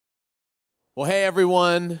Well, hey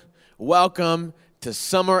everyone, welcome to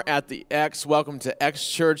Summer at the X. Welcome to X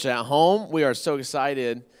Church at Home. We are so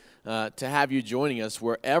excited to have you joining us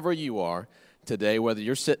wherever you are today, whether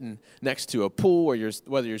you're sitting next to a pool or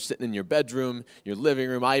whether you're sitting in your bedroom, your living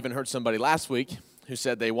room. I even heard somebody last week who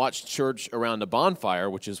said they watched church around a bonfire,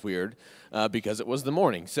 which is weird because it was the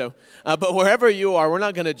morning. But wherever you are, we're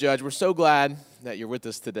not going to judge. We're so glad that you're with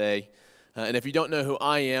us today. And if you don't know who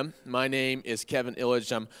I am, my name is Kevin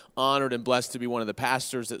Illich. I'm honored and blessed to be one of the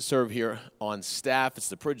pastors that serve here on staff. It's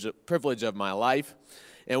the privilege of my life.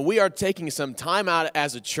 And we are taking some time out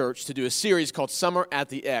as a church to do a series called Summer at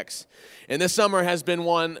the X. And this summer has been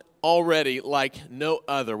one already like no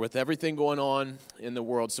other with everything going on in the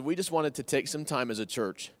world. So we just wanted to take some time as a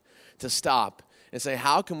church to stop and say,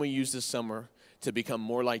 how can we use this summer to become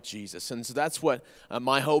more like Jesus? And so that's what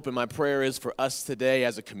my hope and my prayer is for us today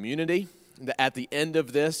as a community. At the end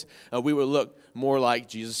of this, we will look more like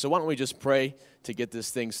Jesus. So why don't we just pray to get this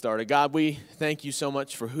thing started? God, we thank you so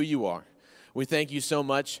much for who you are. We thank you so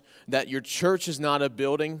much that your church is not a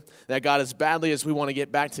building, that God, as badly as we want to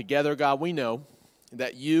get back together, God, we know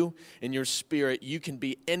that you and your spirit, you can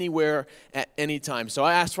be anywhere at any time. So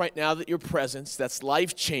I ask right now that your presence, that's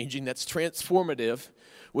life-changing, that's transformative,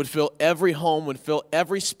 would fill every home, would fill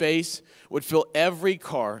every space, would fill every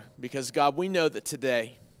car. Because, God, we know that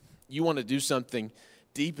today you want to do something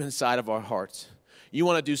deep inside of our hearts. You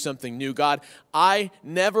want to do something new. God, I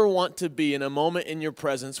never want to be in a moment in your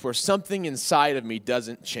presence where something inside of me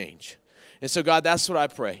doesn't change. And so, God, that's what I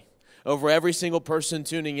pray over every single person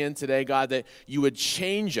tuning in today, God, that you would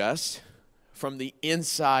change us from the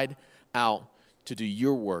inside out to do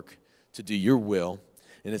your work, to do your will.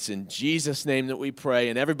 And it's in Jesus' name that we pray.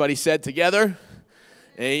 And everybody said together,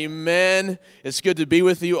 amen. It's good to be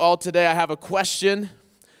with you all today. I have a question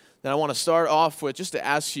that I want to start off with just to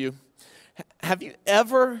ask you, have you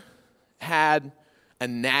ever had a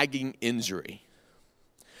nagging injury?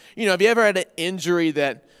 You know, have you ever had an injury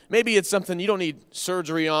that maybe it's something you don't need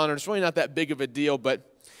surgery on or it's really not that big of a deal,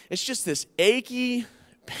 but it's just this achy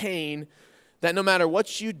pain that no matter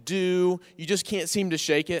what you do, you just can't seem to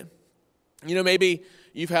shake it? You know, maybe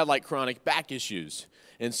you've had like chronic back issues,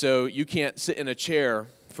 and so you can't sit in a chair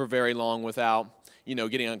for very long without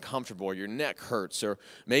getting uncomfortable, or your neck hurts, or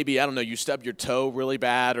maybe, I don't know, you stub your toe really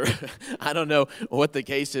bad, or I don't know what the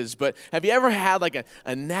case is. But have you ever had like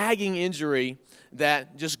a nagging injury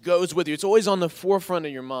that just goes with you? It's always on the forefront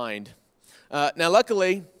of your mind. Now,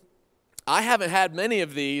 luckily, I haven't had many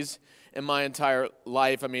of these in my entire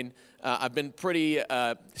life. I mean, I've been pretty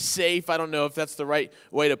safe. I don't know if that's the right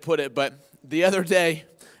way to put it, but the other day,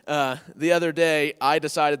 I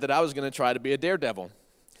decided that I was going to try to be a daredevil.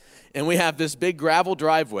 And we have this big gravel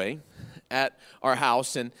driveway at our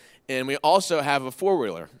house, and we also have a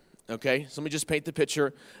four-wheeler, okay? So let me just paint the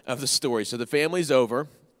picture of the story. So the family's over,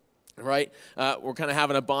 right? We're kind of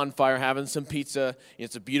having a bonfire, having some pizza.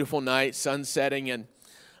 It's a beautiful night, sun setting, and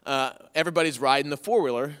everybody's riding the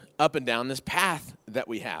four-wheeler up and down this path that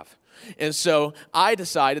we have. And so I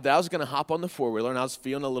decided that I was going to hop on the four-wheeler, and I was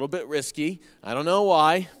feeling a little bit risky. I don't know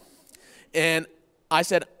why. And I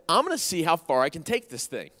said, I'm going to see how far I can take this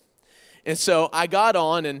thing. And so I got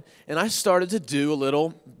on, and I started to do a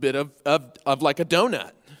little bit of like a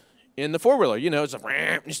donut in the four-wheeler. You know, it's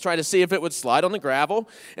like, just try to see if it would slide on the gravel.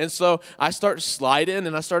 And so I started sliding,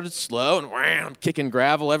 and I started slow, and I'm kicking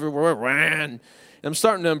gravel everywhere. And I'm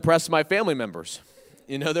starting to impress my family members.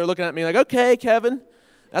 You know, they're looking at me like, okay, Kevin,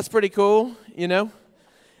 that's pretty cool, you know.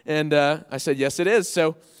 And I said, yes, it is.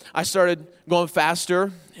 So I started going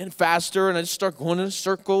faster and faster, and I just start going in a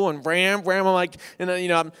circle and ram. I'm like, and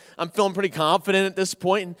I'm feeling pretty confident at this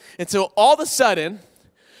point. And so all of a sudden,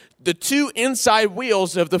 the two inside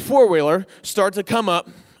wheels of the four-wheeler start to come up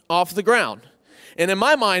off the ground. And in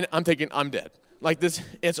my mind, I'm thinking, I'm dead. Like this,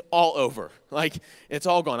 it's all over. Like it's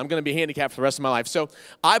all gone. I'm going to be handicapped for the rest of my life. So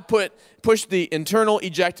I pushed the internal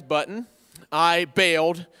eject button. I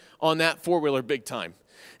bailed on that four-wheeler big time.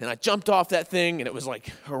 And I jumped off that thing, and it was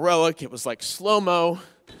like heroic. It was like slow-mo.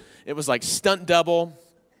 It was like stunt double.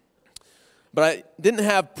 But I didn't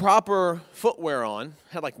have proper footwear on.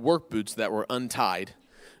 I had like work boots that were untied,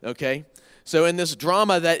 okay? So in this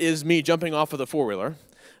drama that is me jumping off of the four-wheeler,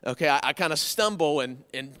 okay, I kind of stumble and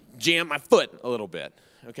jam my foot a little bit,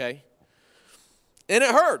 okay? And it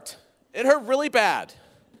hurt. It hurt really bad.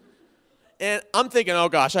 And I'm thinking, oh,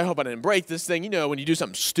 gosh, I hope I didn't break this thing. You know, when you do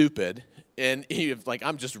something stupid, and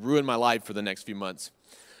I'm just ruined my life for the next few months.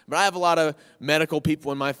 But I have a lot of medical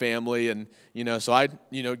people in my family, and, so I,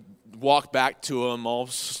 walk back to them all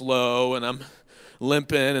slow, and I'm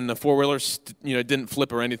limping, and the four-wheeler, didn't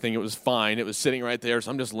flip or anything. It was fine. It was sitting right there, so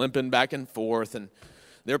I'm just limping back and forth, and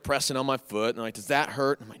they're pressing on my foot, and they're like, does that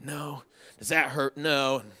hurt? And I'm like, no. Does that hurt?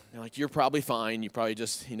 No. And they're like, you're probably fine. You probably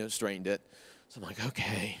just, strained it. So I'm like,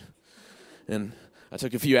 okay. And I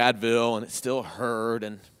took a few Advil, and it still hurt,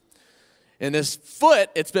 and this foot,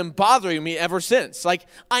 it's been bothering me ever since. Like,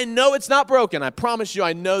 I know it's not broken. I promise you,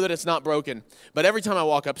 I know that it's not broken. But every time I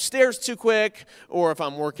walk upstairs too quick, or if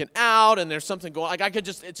I'm working out and there's something going, like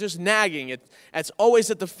it's just nagging. It's always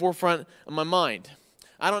at the forefront of my mind.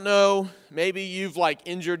 I don't know, maybe you've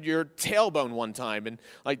injured your tailbone one time, and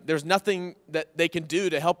there's nothing that they can do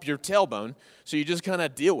to help your tailbone, so you just kind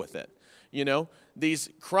of deal with it. These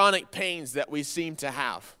chronic pains that we seem to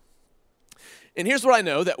have. And here's what I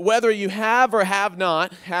know, that whether you have or have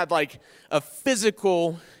not had a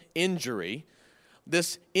physical injury,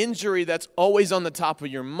 this injury that's always on the top of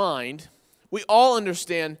your mind, we all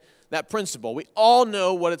understand that principle. We all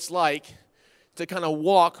know what it's like to kind of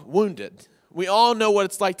walk wounded. We all know what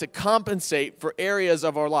it's like to compensate for areas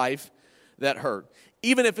of our life that hurt,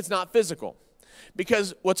 even if it's not physical.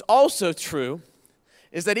 Because what's also true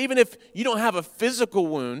is that even if you don't have a physical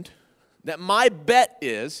wound, that my bet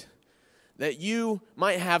is that you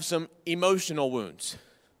might have some emotional wounds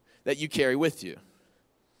that you carry with you.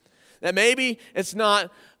 That maybe it's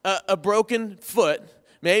not a broken foot,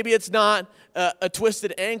 maybe it's not a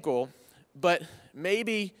twisted ankle, but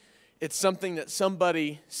maybe it's something that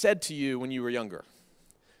somebody said to you when you were younger.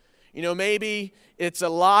 Maybe it's a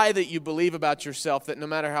lie that you believe about yourself, that no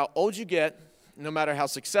matter how old you get, no matter how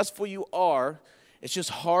successful you are, it's just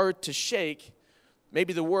hard to shake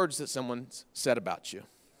maybe the words that someone said about you.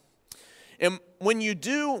 And when you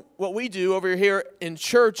do what we do over here in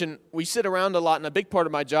church, and we sit around a lot, and a big part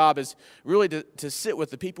of my job is really to sit with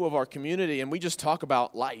the people of our community, and we just talk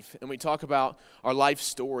about life, and we talk about our life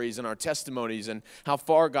stories and our testimonies and how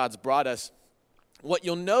far God's brought us. What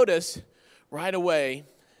you'll notice right away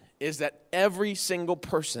is that every single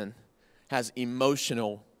person has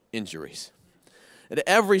emotional injuries. That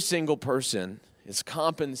every single person is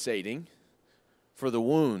compensating for the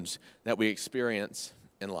wounds that we experience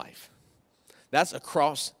in life. That's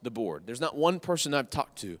across the board. There's not one person I've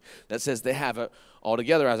talked to that says they have it all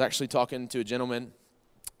together. I was actually talking to a gentleman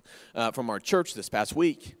from our church this past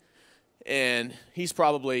week, and he's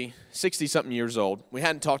probably 60-something years old. We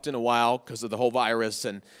hadn't talked in a while because of the whole virus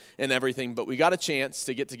and everything, but we got a chance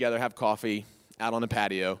to get together, have coffee out on a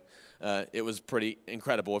patio. It was pretty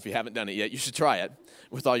incredible. If you haven't done it yet, you should try it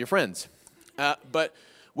with all your friends. But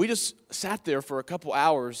we just sat there for a couple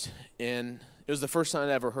hours, and it was the first time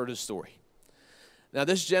I ever heard his story. Now,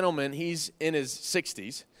 this gentleman, he's in his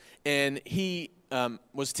 60s, and he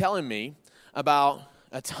was telling me about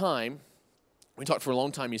a time. We talked for a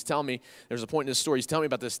long time. He's telling me, there's a point in his story, he's telling me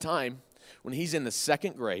about this time when he's in the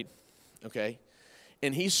second grade, okay,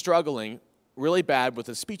 and he's struggling really bad with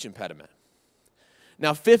a speech impediment.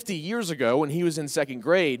 Now, 50 years ago, when he was in second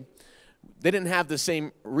grade, they didn't have the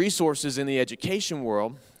same resources in the education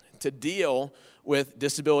world to deal with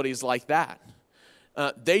disabilities like that.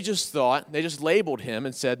 They just labeled him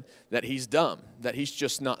and said that he's dumb, that he's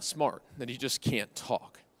just not smart, that he just can't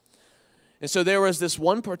talk. And so there was this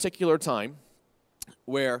one particular time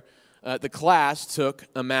where the class took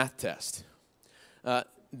a math test.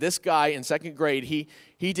 This guy in second grade,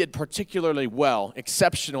 he did particularly well,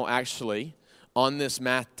 exceptional actually, on this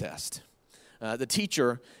math test. The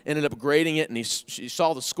teacher ended up grading it, and she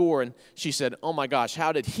saw the score, and she said, oh my gosh,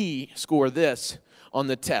 how did he score this on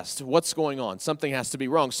the test? What's going on? Something has to be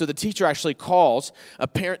wrong. So the teacher actually calls a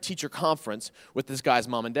parent-teacher conference with this guy's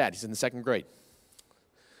mom and dad. He's in the second grade.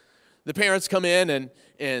 The parents come in,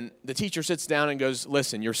 and the teacher sits down and goes,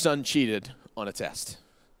 listen, your son cheated on a test.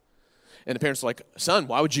 And the parents are like, son,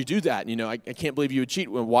 why would you do that? And, I can't believe you would cheat.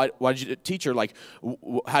 Why did you, teacher,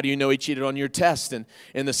 how do you know he cheated on your test? And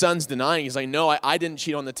the son's denying. He's like, no, I didn't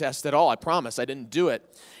cheat on the test at all. I promise, I didn't do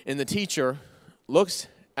it. And the teacher looks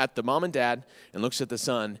at the mom and dad and looks at the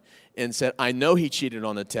son and said, I know he cheated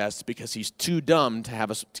on the test because he's too dumb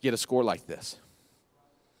to get a score like this.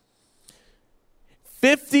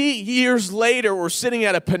 50 years later, we're sitting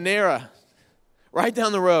at a Panera right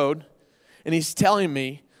down the road, and he's telling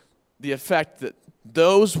me the effect that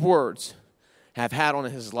those words have had on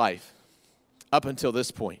his life up until this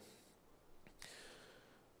point.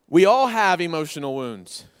 We all have emotional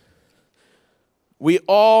wounds. We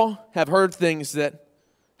all have heard things that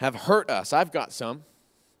have hurt us. I've got some.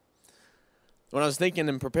 When I was thinking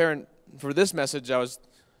and preparing for this message, I was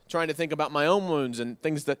trying to think about my own wounds and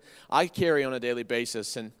things that I carry on a daily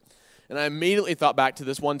basis. And I immediately thought back to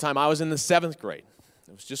this one time I was in the 7th grade.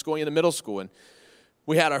 I was just going into middle school, and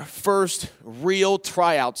we had our first real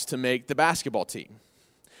tryouts to make the basketball team.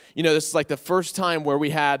 This is like the first time where we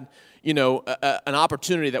had, an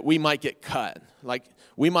opportunity that we might get cut. Like,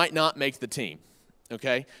 we might not make the team,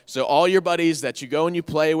 okay? So all your buddies that you go and you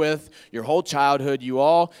play with, your whole childhood, you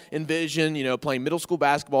all envision, playing middle school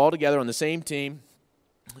basketball all together on the same team,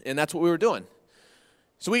 and that's what we were doing.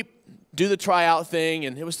 So we do the tryout thing,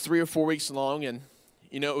 and it was 3 or 4 weeks long, and,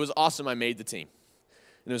 it was awesome. I made the team,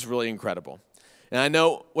 and it was really incredible. And I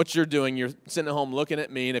know what you're doing. You're sitting at home looking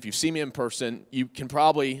at me, and if you see me in person, you can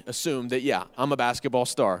probably assume that, yeah, I'm a basketball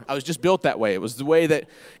star. I was just built that way. It was the way that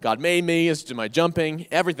God made me, as to my jumping,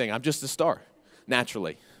 everything. I'm just a star,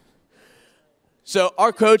 naturally. So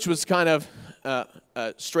our coach was kind of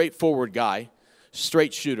a straightforward guy,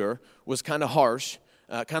 straight shooter, was kind of harsh,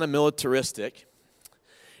 kind of militaristic.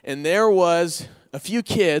 And there was a few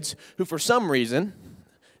kids who, for some reason,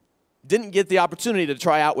 didn't get the opportunity to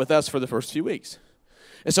try out with us for the first few weeks.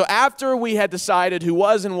 And so after we had decided who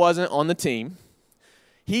was and wasn't on the team,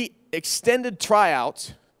 he extended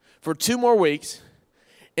tryouts for 2 more weeks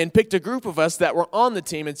and picked a group of us that were on the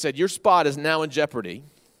team and said, your spot is now in jeopardy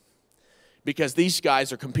because these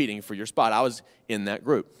guys are competing for your spot. I was in that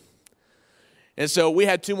group. And so we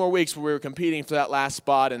had 2 more weeks where we were competing for that last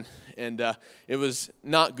spot, and it was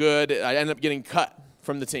not good. I ended up getting cut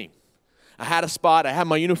from the team. I had a spot, I had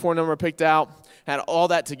my uniform number picked out, had all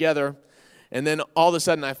that together, and then all of a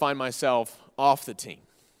sudden I find myself off the team.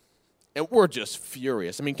 And we're just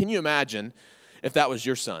furious. I mean, can you imagine if that was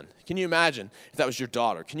your son? Can you imagine if that was your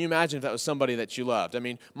daughter? Can you imagine if that was somebody that you loved? I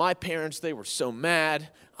mean, my parents, they were so mad.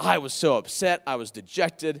 I was so upset. I was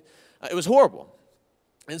dejected. It was horrible.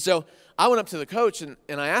 And so I went up to the coach, and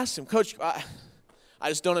I asked him, Coach, I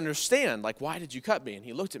just don't understand. Like, why did you cut me? And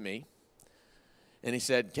he looked at me. And he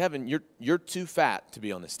said, Kevin, you're too fat to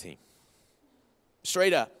be on this team.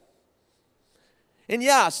 Straight up. And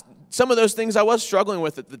yeah, some of those things I was struggling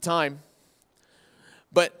with at the time.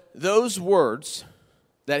 But those words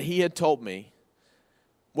that he had told me,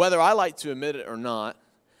 whether I like to admit it or not,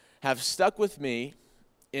 have stuck with me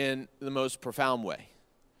in the most profound way.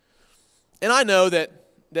 And I know that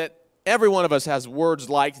every one of us has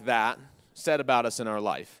words like that said about us in our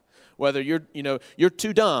life. Whether you're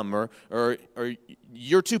too dumb or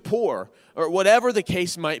you're too poor or whatever the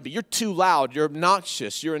case might be. You're too loud, you're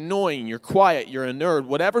obnoxious, you're annoying, you're quiet, you're a nerd.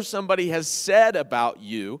 Whatever somebody has said about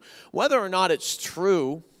you, whether or not it's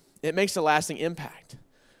true, it makes a lasting impact.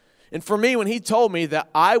 And for me, when he told me that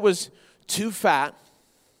I was too fat,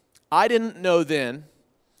 I didn't know then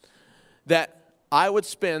that I would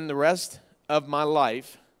spend the rest of my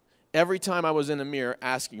life every time I was in a mirror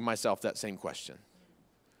asking myself that same question.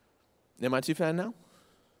 Am I too fat now?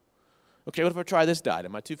 Okay, what if I try this diet?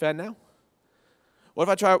 Am I too fat now? What if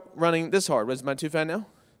I try running this hard? Am I too fat now?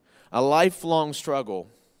 A lifelong struggle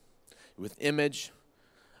with image,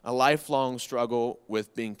 a lifelong struggle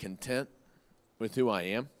with being content with who I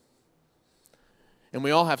am. And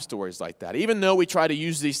we all have stories like that. Even though we try to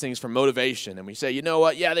use these things for motivation and we say, you know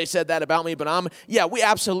what, yeah, they said that about me, but we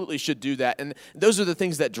absolutely should do that. And those are the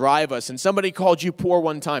things that drive us. And somebody called you poor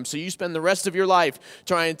one time, so you spend the rest of your life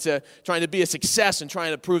trying to be a success and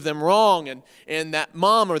trying to prove them wrong. And that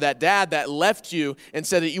mom or that dad that left you and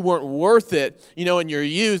said that you weren't worth it, in your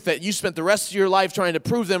youth, that you spent the rest of your life trying to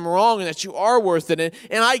prove them wrong and that you are worth it.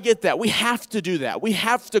 And I get that. We have to do that. We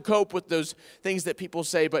have to cope with those things that people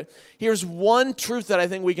say. But here's one truth that I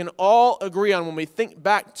think we can all agree on when we think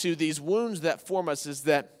back to these wounds that form us is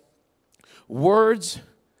that words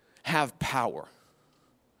have power.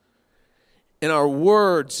 And our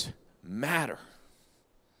words matter.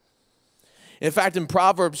 In fact, in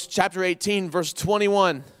Proverbs chapter 18, verse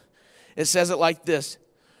 21, it says it like this: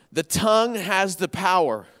 the tongue has the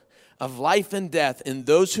power of life and death, and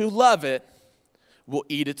those who love it will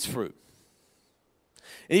eat its fruit.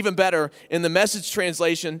 And even better, in the Message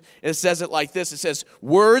translation, it says it like this. It says,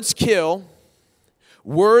 words kill,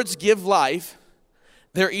 words give life.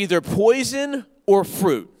 They're either poison or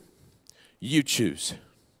fruit. You choose.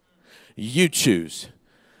 You choose.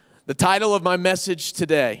 The title of my message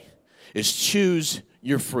today is Choose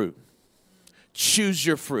Your Fruit. Choose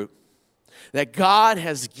your fruit. That God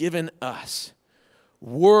has given us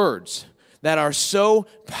words that are so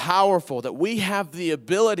powerful that we have the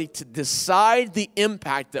ability to decide the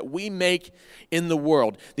impact that we make in the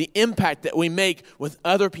world, the impact that we make with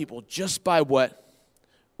other people just by what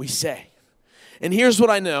we say. And here's what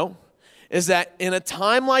I know, is that in a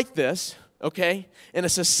time like this, okay, in a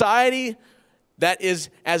society that is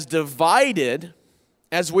as divided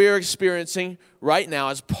as we are experiencing right now,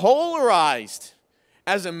 as polarized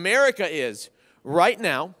as America is right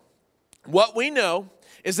now, what we know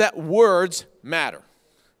is that words matter.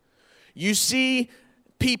 You see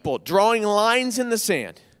people drawing lines in the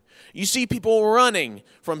sand. You see people running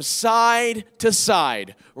from side to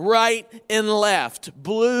side, right and left,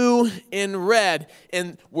 blue and red,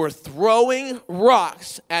 and we're throwing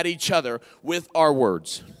rocks at each other with our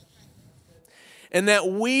words. And that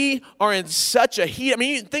we are in such a heat. I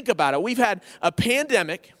mean, you think about it. We've had a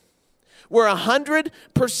pandemic where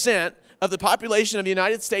 100% of the population of the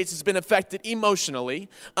United States has been affected emotionally.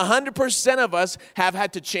 100% of us have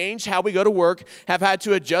had to change how we go to work, have had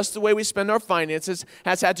to adjust the way we spend our finances,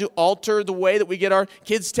 has had to alter the way that we get our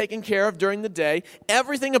kids taken care of during the day.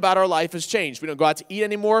 Everything about our life has changed. We don't go out to eat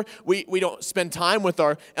anymore. We don't spend time with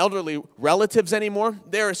our elderly relatives anymore.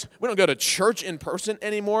 We don't go to church in person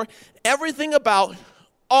anymore. Everything about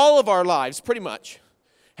all of our lives pretty much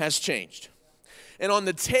has changed. And on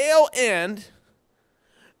the tail end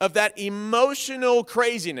of that emotional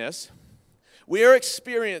craziness, we are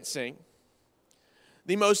experiencing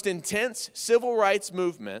the most intense civil rights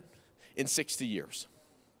movement in 60 years.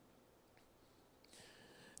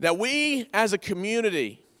 That we as a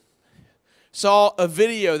community saw a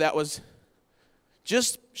video that was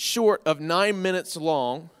just short of 9 minutes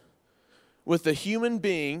long with a human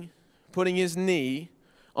being putting his knee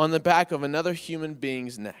on the back of another human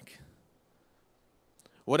being's neck.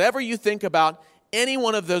 Whatever you think about any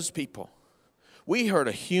one of those people, we heard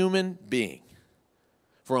a human being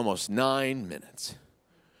for almost 9 minutes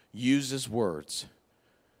use his words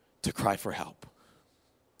to cry for help.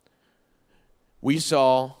 We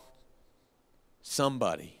saw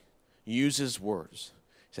somebody use his words.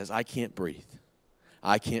 He says, I can't breathe.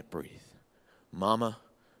 I can't breathe. Mama,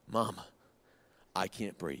 I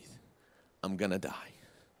can't breathe. I'm going to die.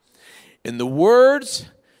 And the words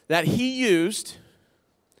that he used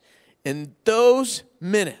in those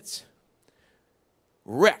minutes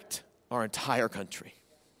wrecked our entire country.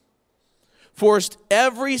 Forced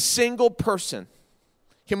every single person,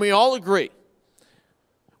 can we all agree,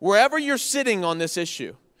 wherever you're sitting on this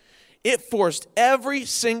issue, it forced every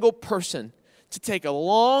single person to take a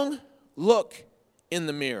long look in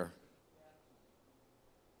the mirror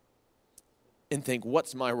and think,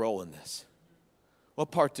 what's my role in this? What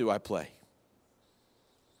part do I play?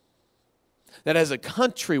 That as a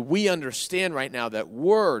country, we understand right now that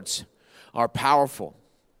words are powerful.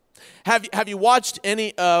 Have you watched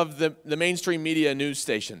any of the mainstream media news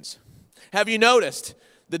stations? Have you noticed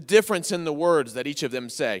the difference in the words that each of them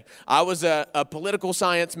say? I was a political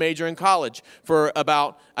science major in college for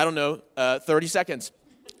about, 30 seconds.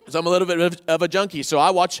 So I'm a little bit of a junkie, so I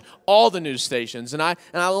watch all the news stations, and I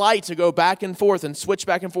like to go back and forth and switch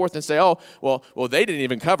back and forth and say, oh, well, they didn't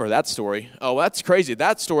even cover that story. Oh, that's crazy.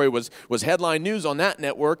 That story was headline news on that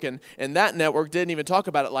network, and that network didn't even talk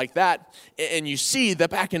about it like that. And you see the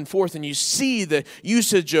back and forth, and you see the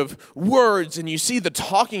usage of words, and you see the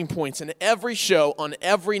talking points in every show on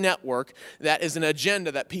every network that is an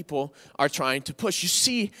agenda that people are trying to push. You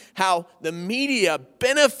see how the media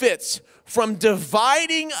benefits from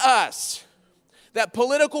dividing us, that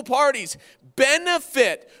political parties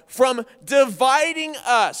benefit from dividing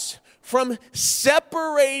us, from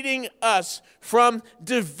separating us, from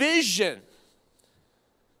division.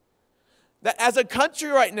 That as a country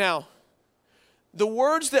right now, the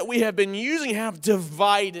words that we have been using have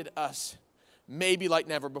divided us, maybe like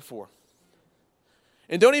never before.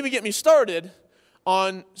 And don't even get me started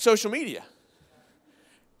on social media.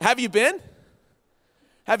 Have you been?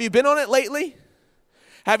 Have you been on it lately?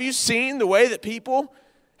 Have you seen the way that people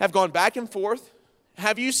have gone back and forth?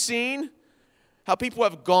 Have you seen how people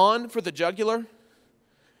have gone for the jugular?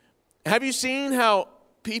 Have you seen how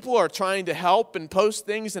people are trying to help and post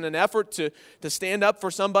things in an effort to stand up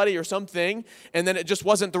for somebody or something, and then it just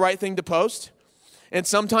wasn't the right thing to post? And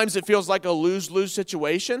sometimes it feels like a lose-lose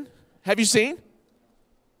situation. Have you seen?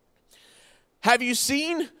 Have you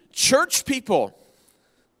seen church people?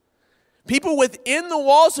 People within the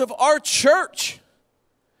walls of our church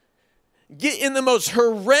get in the most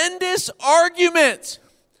horrendous arguments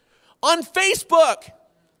on Facebook.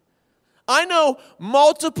 I know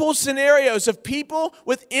multiple scenarios of people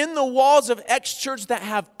within the walls of X Church that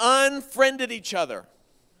have unfriended each other,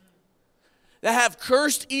 that have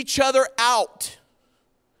cursed each other out,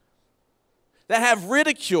 that have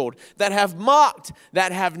ridiculed, that have mocked,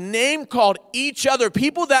 that have name-called each other.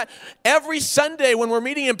 People that every Sunday when we're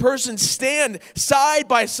meeting in person stand side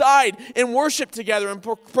by side and worship together and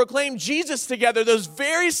proclaim Jesus together. Those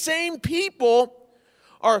very same people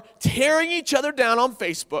are tearing each other down on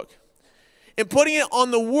Facebook and putting it on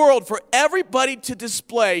the world for everybody to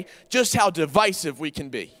display just how divisive we can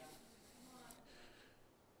be.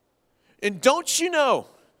 And don't you know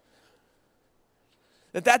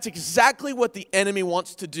that that's exactly what the enemy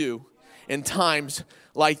wants to do in times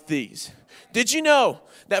like these. Did you know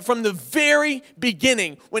that from the very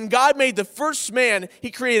beginning, when God made the first man,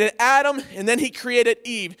 he created Adam and then he created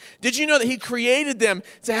Eve? Did you know that he created them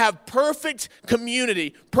to have perfect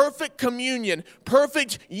community, perfect communion,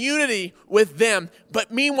 perfect unity with them?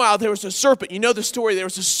 But meanwhile, there was a serpent. You know the story. There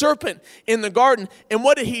was a serpent in the garden. And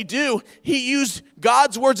what did he do? He used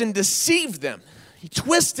God's words and deceived them. He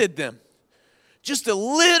twisted them just a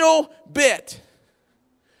little bit.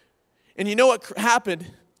 And you know what happened?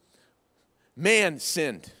 Man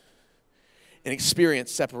sinned and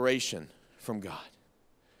experienced separation from God.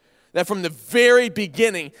 That from the very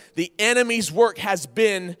beginning, the enemy's work has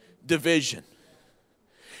been division.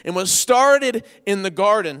 And what started in the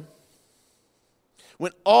garden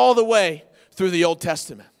went all the way through the Old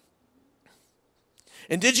Testament.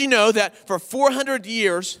 And did you know that for 400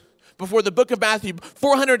 years before the book of Matthew,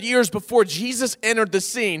 400 years before Jesus entered the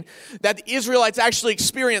scene, that the Israelites actually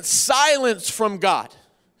experienced silence from God?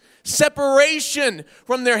 Separation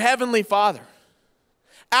from their heavenly Father.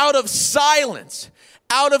 Out of silence,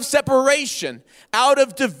 out of separation, out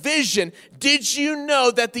of division. Did you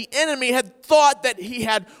know that the enemy had thought that he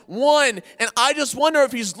had won? And I just wonder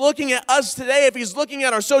if he's looking at us today, if he's looking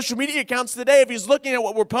at our social media accounts today, if he's looking at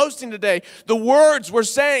what we're posting today, the words we're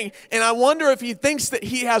saying, and I wonder if he thinks that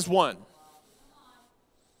he has won.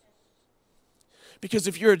 Because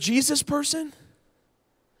if you're a Jesus person,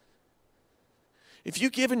 if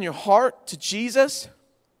you've given your heart to Jesus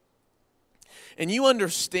and you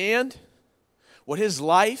understand what his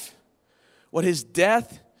life, what his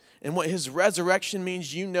death, and what his resurrection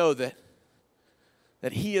means, you know that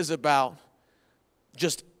he is about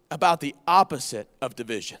the opposite of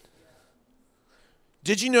division.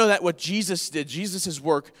 Did you know that what Jesus did, Jesus'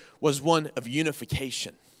 work was one of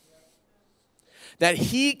unification? That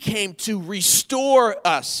he came to restore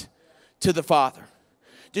us to the Father.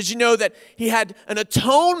 Did you know that he had an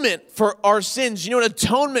atonement for our sins? You know what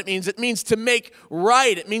atonement means? It means to make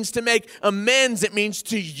right. It means to make amends. It means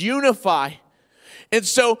to unify. And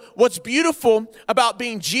so what's beautiful about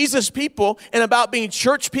being Jesus people and about being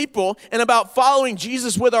church people and about following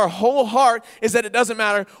Jesus with our whole heart is that it doesn't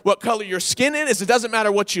matter what color your skin is. It doesn't matter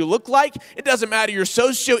what you look like. It doesn't matter your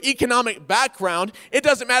socioeconomic background. It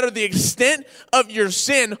doesn't matter the extent of your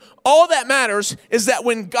sin. All that matters is that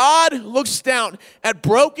when God looks down at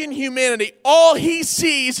broken humanity, all he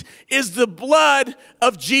sees is the blood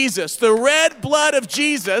of Jesus, the red blood of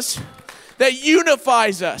Jesus that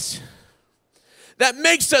unifies us. That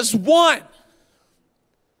makes us one.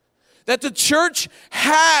 That the church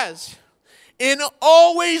has and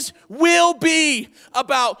always will be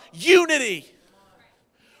about unity.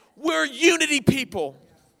 We're unity people.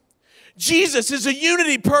 Jesus is a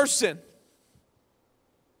unity person.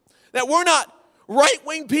 That we're not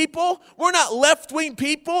right-wing people. We're not left-wing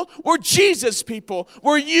people. We're Jesus people.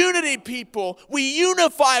 We're unity people. We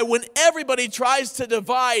unify when everybody tries to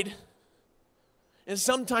divide. And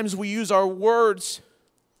sometimes we use our words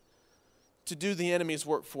to do the enemy's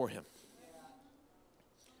work for him.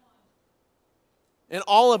 And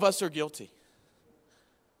all of us are guilty.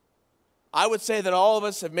 I would say that all of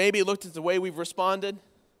us have maybe looked at the way we've responded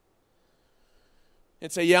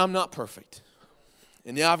and say, yeah, I'm not perfect.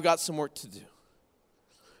 And yeah, I've got some work to do.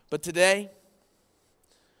 But today,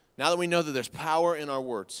 now that we know that there's power in our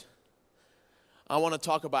words, I want to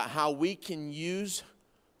talk about how we can use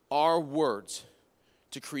our words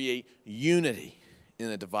to create unity in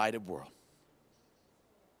a divided world.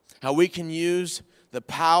 How we can use the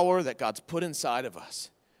power that God's put inside of us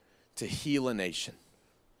to heal a nation,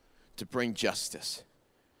 to bring justice,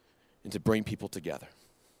 and to bring people together.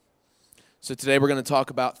 So today we're going to talk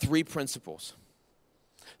about three principles.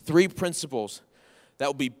 Three principles that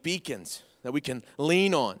will be beacons that we can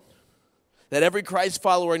lean on, that every Christ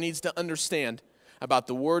follower needs to understand about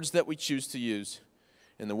the words that we choose to use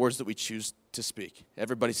and the words that we choose to speak.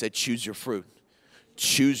 Everybody say, choose your fruit.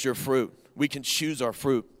 Choose your fruit. We can choose our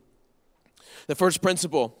fruit. The first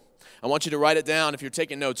principle, I want you to write it down if you're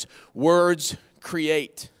taking notes. Words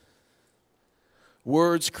create.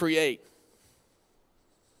 Words create.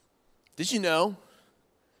 Did you know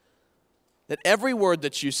that every word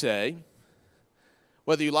that you say,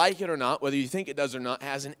 whether you like it or not, whether you think it does or not,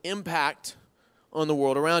 has an impact on the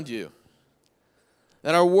world around you?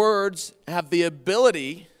 That our words have the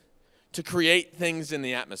ability to create things in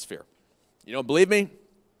the atmosphere. You don't believe me?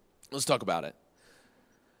 Let's talk about it.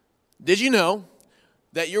 Did you know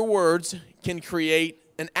that your words can create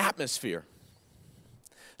an atmosphere?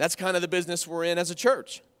 That's kind of the business we're in as a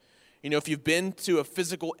church. You know, if you've been to a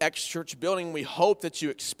physical X-Church building, we hope that you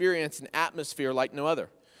experience an atmosphere like no other.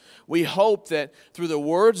 We hope that through the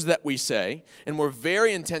words that we say, and we're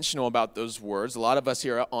very intentional about those words. A lot of us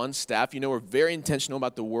here on staff, we're very intentional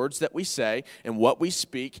about the words that we say and what we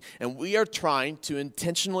speak, and we are trying to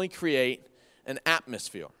intentionally create an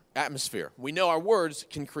atmosphere. We know our words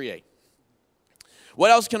can create. What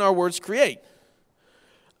else can our words create?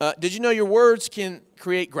 Did you know your words can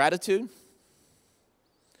create gratitude?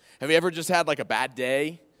 Have you ever just had like a bad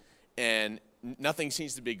day and nothing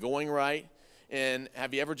seems to be going right? And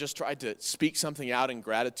have you ever just tried to speak something out in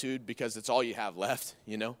gratitude because it's all you have left,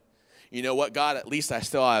 You know what, God, at least I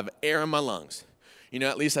still have air in my lungs.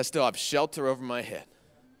 At least I still have shelter over my head.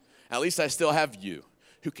 At least I still have you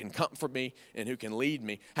who can comfort me and who can lead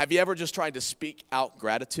me. Have you ever just tried to speak out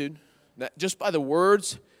gratitude? That just by the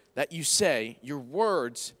words that you say, your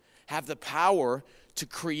words have the power to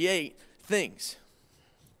create things.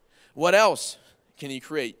 What else can you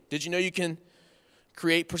create? Did you know you can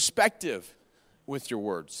create perspective with your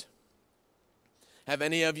words? Have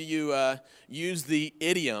any of you used the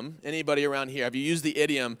idiom, anybody around here, have you used the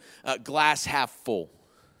idiom glass half full?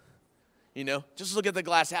 Just look at the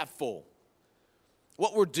glass half full.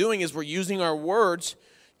 What we're doing is we're using our words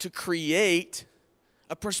to create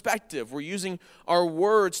a perspective. We're using our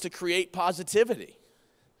words to create positivity.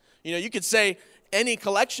 You could say any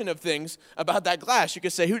collection of things about that glass. You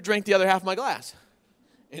could say, who drank the other half of my glass?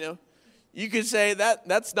 You could say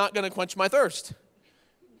that's not going to quench my thirst.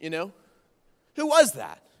 Who was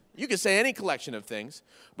that? You could say any collection of things,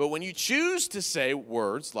 but when you choose to say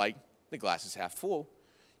words like the glass is half full,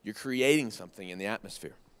 you're creating something in the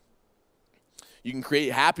atmosphere. You can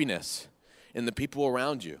create happiness in the people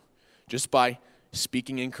around you just by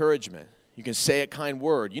speaking encouragement. You can say a kind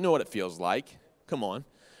word. You know what it feels like. Come on.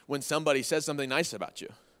 When somebody says something nice about you.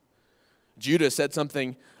 Judah said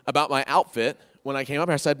something about my outfit when I came up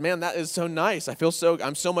here. I said, man, that is so nice.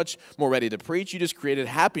 I'm so much more ready to preach. You just created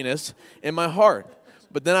happiness in my heart.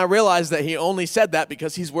 But then I realized that he only said that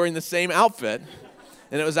because he's wearing the same outfit,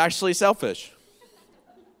 and it was actually selfish.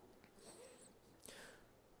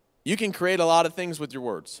 You can create a lot of things with your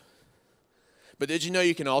words. But did you know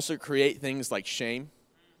you can also create things like shame?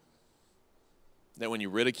 That when you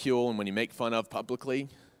ridicule and when you make fun of publicly,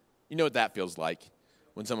 you know what that feels like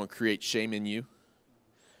when someone creates shame in you?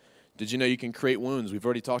 Did you know you can create wounds? We've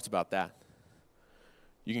already talked about that.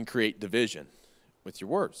 You can create division with your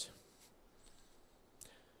words.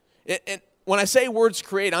 And when I say words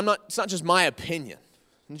create, it's not just my opinion.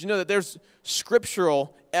 Did you know that there's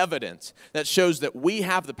scriptural evidence that shows that we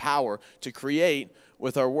have the power to create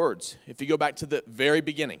with our words? If you go back to the very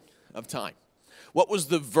beginning of time, what was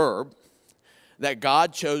the verb that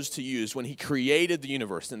God chose to use when he created the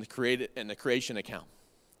universe in the creation account?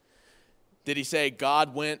 Did he say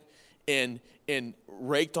God went and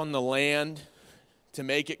raked on the land to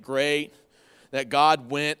make it great? That God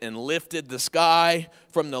went and lifted the sky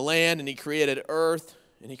from the land and he created earth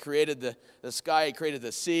and he created the sky, he created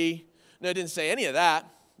the sea? No, it didn't say any of that.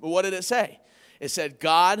 But what did it say? It said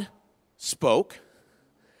God spoke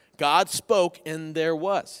and there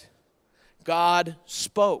was. God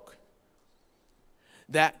spoke.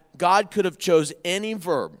 That God could have chose any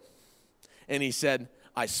verb and he said,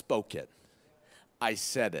 I spoke it. I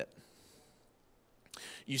said it.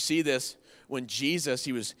 You see this when Jesus,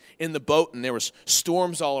 he was in the boat and there was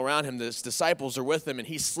storms all around him. His disciples are with him and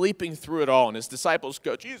he's sleeping through it all. And his disciples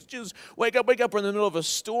go, Jesus, wake up. We're in the middle of a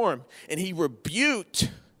storm. And he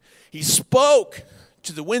spoke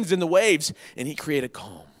to the winds and the waves and he created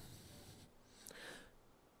calm.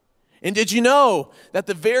 And did you know that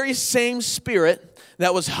the very same Spirit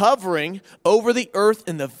that was hovering over the earth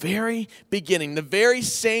in the very beginning, the very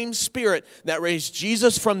same Spirit that raised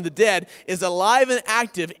Jesus from the dead, is alive and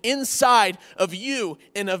active inside of you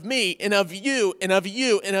and of me and of you and of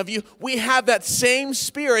you and of you? We have that same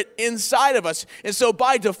Spirit inside of us. And so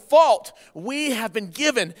by default, we have been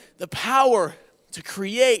given the power to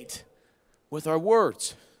create with our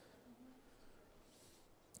words.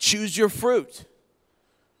 Choose your fruit.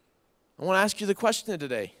 I want to ask you the question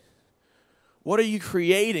today. What are you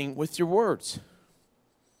creating with your words?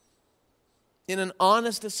 In an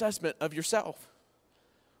honest assessment of yourself.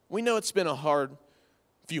 We know it's been a hard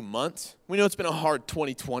few months. We know it's been a hard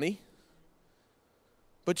 2020.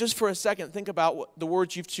 But just for a second, think about what the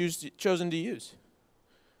words you've chosen to use.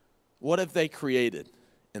 What have they created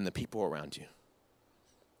in the people around you?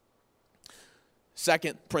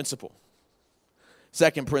 Second principle.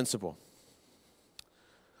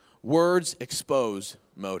 Words expose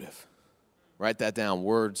motive. Write that down.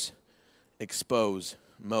 Words expose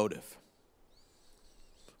motive.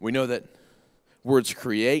 We know that words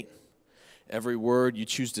create. Every word you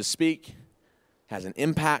choose to speak has an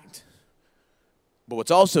impact. But what's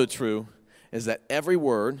also true is that every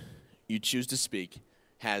word you choose to speak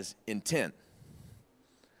has intent.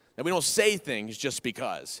 That we don't say things just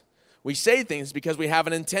because. We say things because we have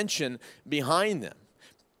an intention behind them.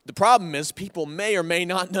 The problem is people may or may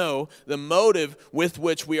not know the motive with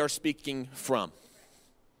which we are speaking from.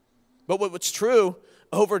 But what's true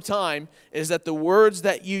over time is that the words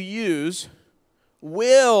that you use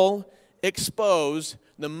will expose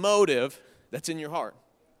the motive that's in your heart.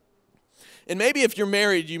 And maybe if you're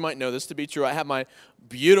married, you might know this to be true. I have my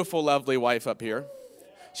beautiful, lovely wife up here.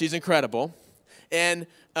 She's incredible. And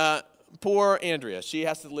poor Andrea, she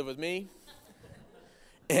has to live with me.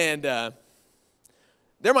 And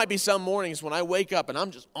there might be some mornings when I wake up and I'm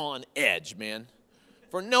just on edge, man.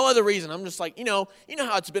 For no other reason. I'm just like, you know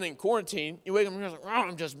how it's been in quarantine. You wake up and you're like,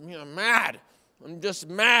 I'm just mad. I'm just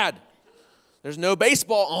mad. There's no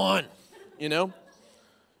baseball on,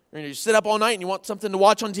 And you sit up all night and you want something to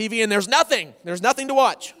watch on TV and there's nothing. There's nothing to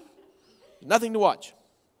watch. Nothing to watch.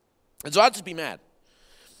 And so I'll just be mad.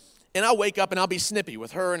 And I'll wake up and I'll be snippy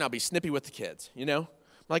with her and I'll be snippy with the kids, I'm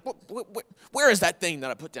like, where is that thing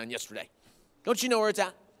that I put down yesterday? Don't you know where it's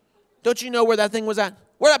at? Don't you know where that thing was at?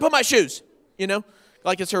 Where did I put my shoes?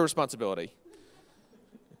 Like it's her responsibility.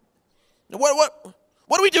 What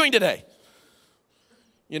are we doing today?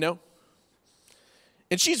 And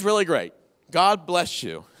she's really great. God bless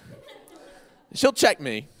you. She'll check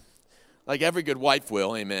me like every good wife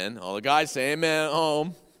will, amen. All the guys say amen at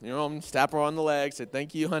home. Tap her on the leg, say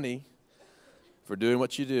thank you, honey, for doing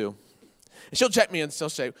what you do. And she'll check me and she'll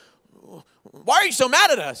say, why are you so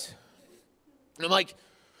mad at us? And I'm like,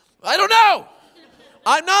 I don't know.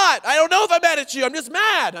 I'm not. I don't know if I'm mad at you. I'm just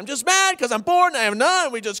mad. I'm just mad because I'm bored and I have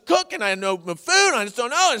none. We just cook and I have no food. And I just don't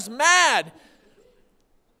know. I'm just mad.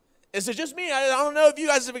 Is it just me? I don't know if you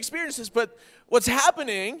guys have experienced this, but what's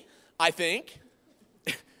happening, I think,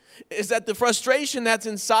 is that the frustration that's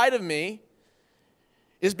inside of me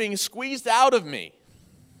is being squeezed out of me.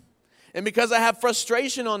 And because I have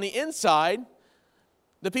frustration on the inside,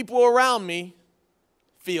 the people around me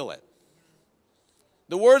feel it.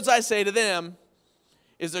 The words I say to them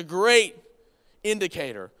is a great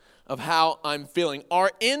indicator of how I'm feeling.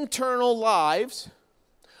 Our internal lives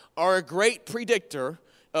are a great predictor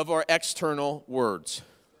of our external words.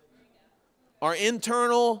 Our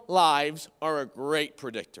internal lives are a great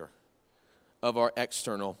predictor of our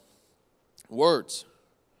external words.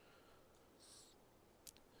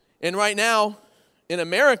 And right now, in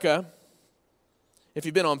America, if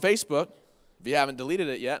you've been on Facebook, if you haven't deleted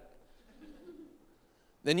it yet,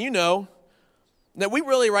 then you know that we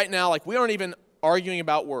really right now, we aren't even arguing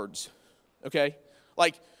about words, okay?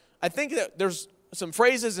 I think that there's some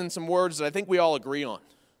phrases and some words that I think we all agree on.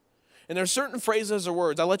 And there's certain phrases or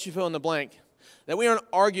words, I'll let you fill in the blank, that we aren't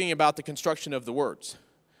arguing about the construction of the words.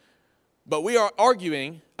 But we are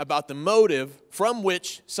arguing about the motive from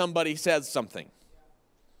which somebody says something.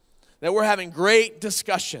 That we're having great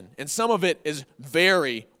discussion, and some of it is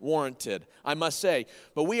very warranted, I must say.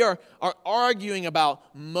 But we are arguing about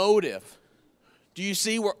motive. Do you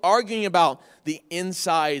see? We're arguing about the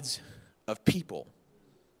insides of people.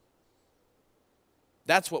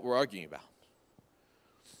 That's what we're arguing about.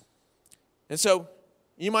 And so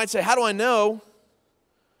you might say, how do I know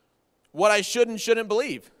what I should and shouldn't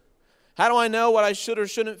believe? How do I know what I should or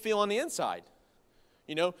shouldn't feel on the inside?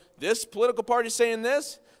 This political party saying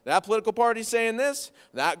this, that political party saying this,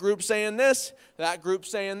 that group saying this, that group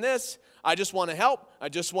saying this. I just want to help. I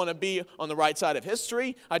just want to be on the right side of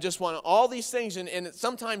history. I just want all these things. And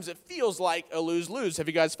sometimes it feels like a lose-lose. Have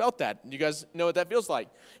you guys felt that? You guys know what that feels like?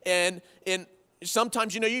 And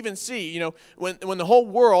sometimes, you even see, when the whole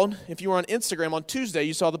world, if you were on Instagram on Tuesday,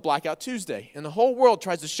 you saw the Blackout Tuesday. And the whole world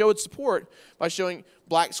tries to show its support by showing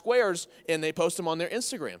black squares, and they post them on their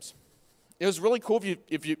Instagrams. It was really cool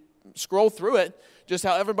if you scroll through it, just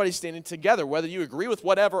how everybody's standing together. Whether you agree with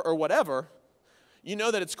whatever or whatever, you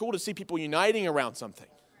know that it's cool to see people uniting around something.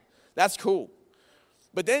 That's cool.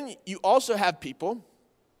 But then you also have people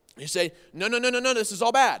who say, no, this is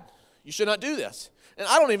all bad. You should not do this. And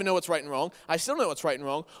I don't even know what's right and wrong. I still know what's right and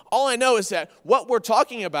wrong. All I know is that what we're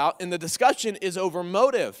talking about in the discussion is over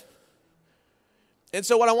motive. And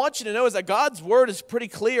so what I want you to know is that God's word is pretty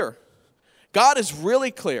clear. God is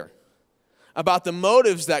really clear about the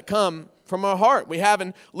motives that come from our heart. We have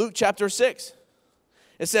in Luke chapter 6.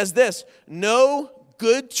 It says this, no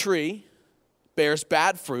good tree bears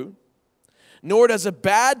bad fruit, nor does a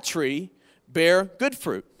bad tree bear good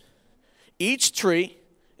fruit. Each tree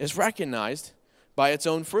is recognized by its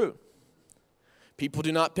own fruit. People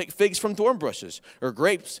do not pick figs from thorn bushes or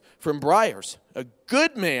grapes from briars. A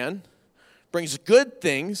good man brings good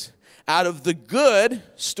things out of the good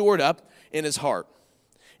stored up in his heart.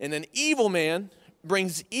 And an evil man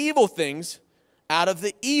brings evil things out of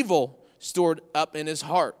the evil stored up in his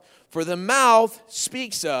heart. For the mouth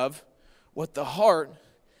speaks of what the heart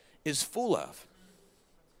is full of.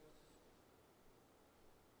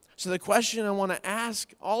 So the question I want to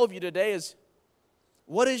ask all of you today is,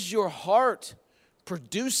 what is your heart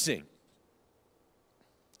producing?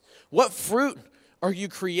 What fruit are you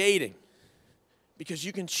creating? Because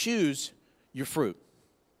you can choose your fruit.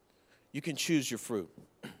 You can choose your fruit.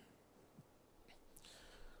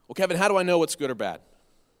 Well, Kevin, how do I know what's good or bad?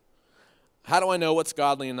 How do I know what's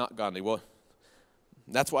godly and not godly? Well,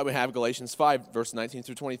 that's why we have Galatians 5, verse 19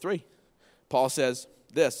 through 23. Paul says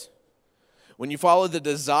this: when you follow the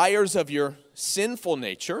desires of your sinful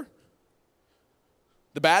nature,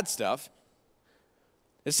 the bad stuff,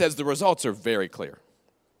 it says the results are very clear.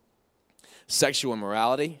 Sexual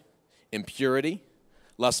immorality, impurity,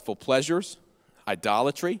 lustful pleasures,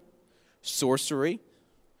 idolatry, sorcery,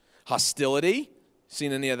 hostility.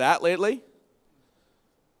 Seen any of that lately?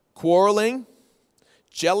 Quarreling,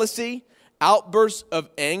 jealousy, outbursts of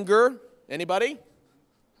anger. Anybody?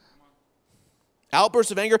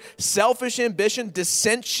 Outbursts of anger, selfish ambition,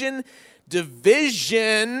 dissension,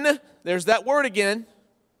 division. There's that word again.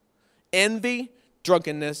 Envy,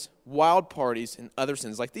 drunkenness, wild parties, and other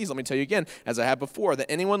sins like these. Let me tell you again, as I have before, that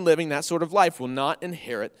anyone living that sort of life will not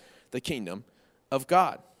inherit the kingdom of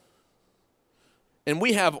God. And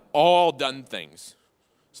we have all done things.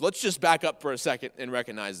 So let's just back up for a second and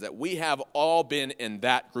recognize that we have all been in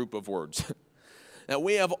that group of words. That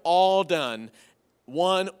we have all done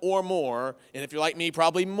one or more, and if you're like me,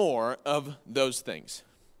 probably more of those things.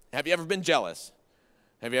 Have you ever been jealous?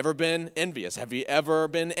 Have you ever been envious? Have you ever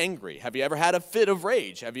been angry? Have you ever had a fit of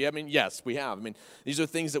rage? Yes, we have. These are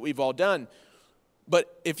things that we've all done.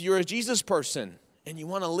 But if you're a Jesus person and you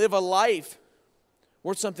want to live a life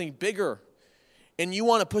worth something bigger, and you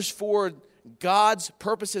want to push forward God's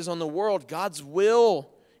purposes on the world, God's will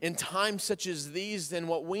in times such as these, then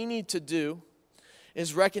what we need to do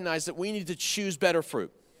is recognize that we need to choose better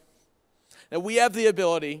fruit. That we have the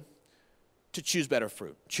ability to choose better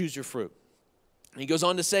fruit. Choose your fruit. He goes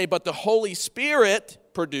on to say, but the Holy Spirit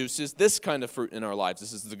produces this kind of fruit in our lives.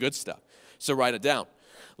 This is the good stuff. So write it down.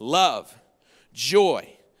 Love,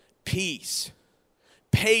 joy, peace,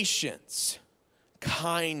 patience,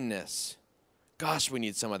 kindness. Gosh, we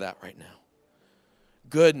need some of that right now.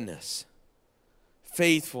 Goodness,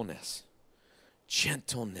 faithfulness,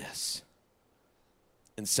 gentleness,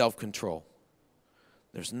 and self-control.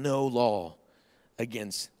 There's no law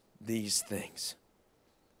against these things.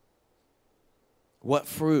 What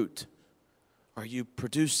fruit are you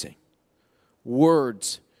producing?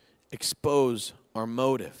 Words expose our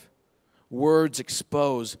motive. Words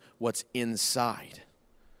expose what's inside.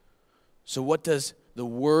 So what does the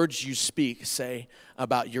words you speak say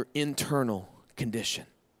about your internal condition?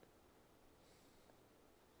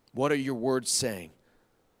 What are your words saying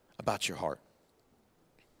about your heart?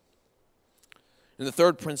 And the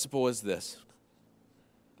third principle is this: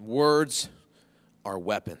 words are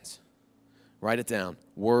weapons. Write it down.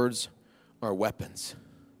 Words are weapons.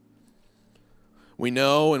 We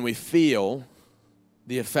know and we feel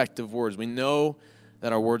the effect of words. We know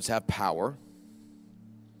that our words have power.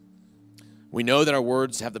 We know that our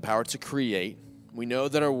words have the power to create. We know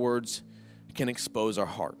that our words can expose our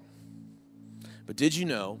heart. But did you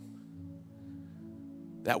know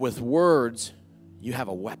that with words, you have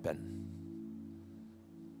a weapon?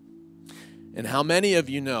 And how many of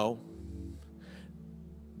you know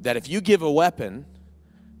that if you give a weapon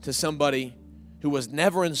to somebody who was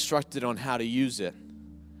never instructed on how to use it,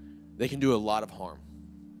 they can do a lot of harm?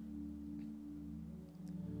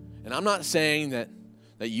 And I'm not saying that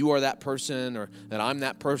you are that person or that I'm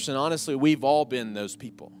that person. Honestly, we've all been those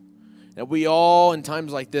people. And we all, in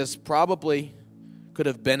times like this, probably could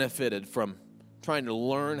have benefited from trying to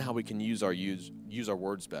learn how we can use our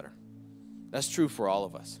words better. That's true for all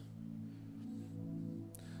of us.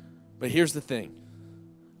 But here's the thing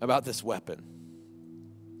about this weapon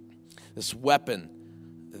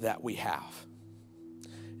that we have.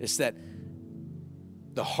 It's that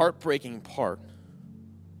the heartbreaking part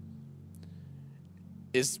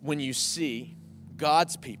is when you see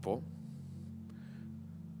God's people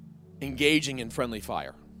engaging in friendly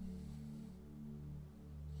fire.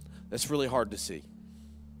 That's really hard to see.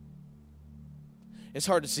 It's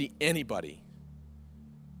hard to see anybody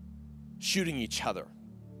shooting each other.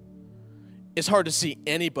 It's hard to see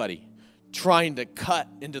anybody trying to cut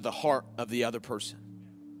into the heart of the other person.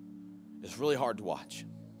 It's really hard to watch.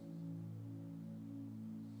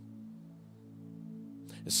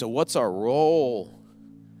 And so what's our role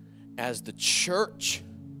as the church?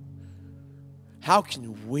 how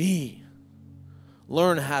can we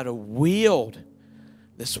learn how to wield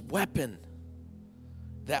this weapon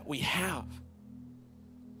that we have?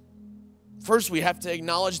 First, we have to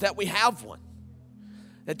acknowledge that we have one.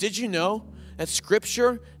 Now, did you know that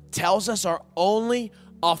Scripture tells us our only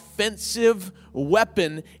offensive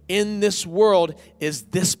weapon in this world is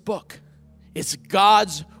this book? It's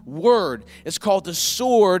God's Word. It's called the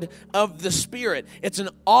sword of the Spirit. It's an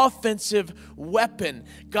offensive weapon.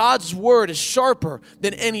 God's Word is sharper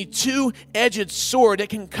than any two-edged sword. It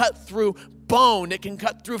can cut through bone, it can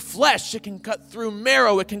cut through flesh, it can cut through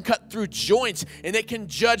marrow, it can cut through joints, and it can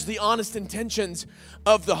judge the honest intentions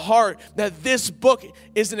of the heart. That this book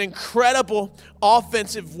is an incredible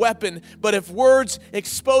offensive weapon, but if words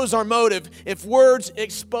expose our motive, if words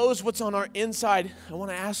expose what's on our inside, I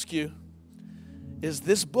want to ask you, is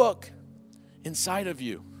this book inside of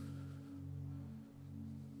you?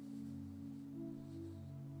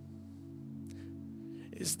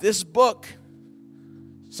 Is this book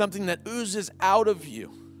something that oozes out of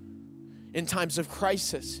you in times of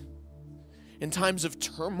crisis, in times of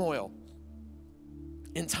turmoil,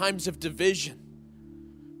 in times of division?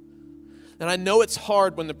 And I know it's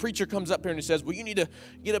hard when the preacher comes up here and he says, well, you need to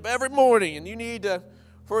get up every morning and you need to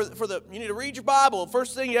you need to read your Bible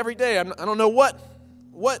first thing every day. I don't know what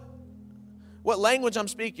language I'm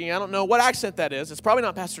speaking. I don't know what accent that is. It's probably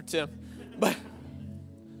not Pastor Tim. But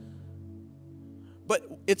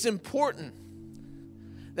it's important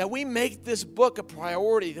that we make this book a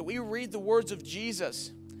priority, that we read the words of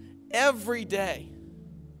Jesus every day.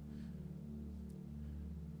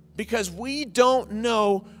 Because we don't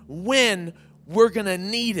know when we're going to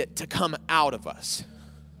need it to come out of us.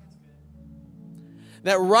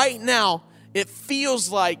 That right now, it feels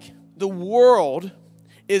like the world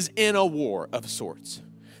is in a war of sorts.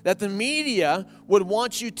 That the media would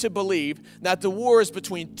want you to believe that the war is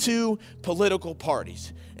between two political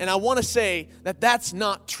parties. And I want to say that that's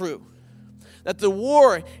not true. That the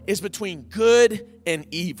war is between good and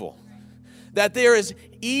evil. That there is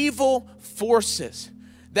evil forces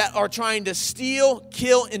that are trying to steal,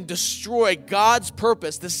 kill, and destroy God's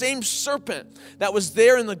purpose. The same serpent that was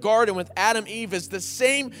there in the garden with Adam and Eve is the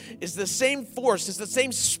same force, is the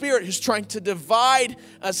same spirit who's trying to divide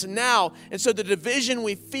us now. And so the division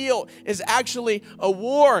we feel is actually a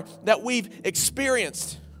war that we've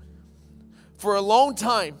experienced for a long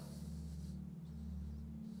time.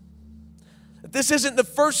 This isn't the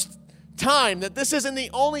first time, that this isn't the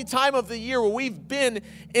only time of the year where we've been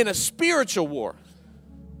in a spiritual war.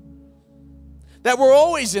 That we're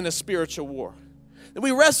always in a spiritual war. That we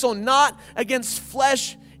wrestle not against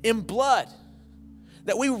flesh and blood.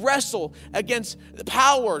 That we wrestle against the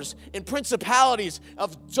powers and principalities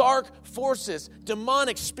of dark forces,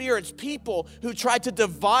 demonic spirits, people who try to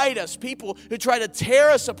divide us, people who try to tear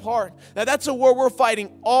us apart. Now that's a war we're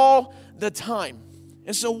fighting all the time.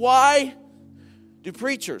 And so why do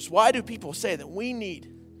people say that we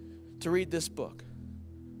need to read this book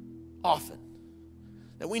often?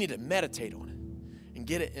 That we need to meditate on it and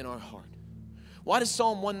get it in our heart. Why does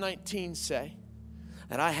Psalm 119 say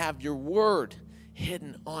that I have your word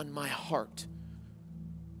hidden on my heart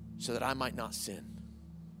so that I might not sin?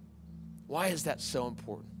 Why is that so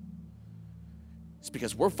important? It's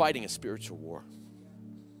because we're fighting a spiritual war.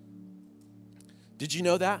 Did you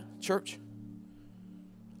know that, church?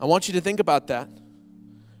 I want you to think about that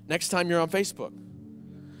next time you're on Facebook.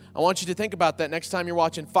 I want you to think about that next time you're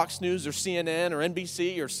watching Fox News or CNN or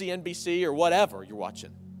NBC or CNBC or whatever you're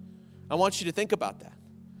watching. I want you to think about that.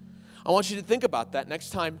 I want you to think about that next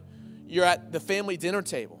time you're at the family dinner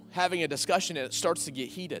table having a discussion and it starts to get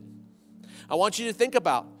heated. I want you to think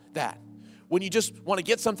about that when you just want to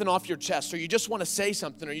get something off your chest, or you just want to say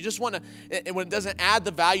something, or you just want to, and when it doesn't add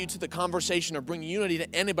the value to the conversation or bring unity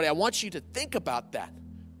to anybody. I want you to think about that.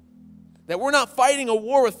 That we're not fighting a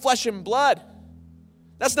war with flesh and blood.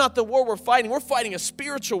 That's not the war we're fighting. We're fighting a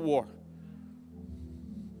spiritual war.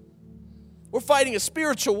 We're fighting a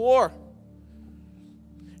spiritual war.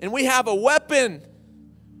 And we have a weapon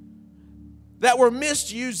that we're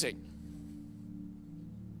misusing.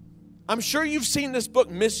 I'm sure you've seen this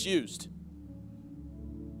book misused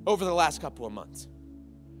over the last couple of months.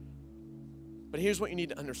 But here's what you need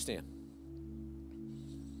to understand.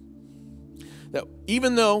 That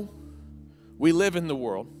even though we live in the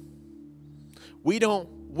world, we don't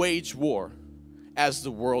wage war as the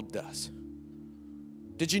world does.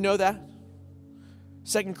 Did you know that?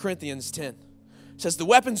 2 Corinthians 10 says, the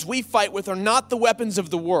weapons we fight with are not the weapons of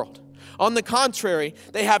the world. On the contrary,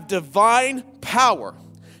 they have divine power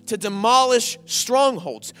to demolish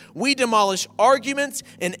strongholds. We demolish arguments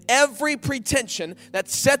and every pretension that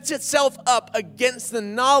sets itself up against the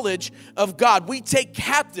knowledge of God. We take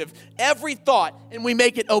captive every thought and we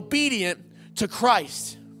make it obedient to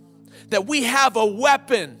Christ. That we have a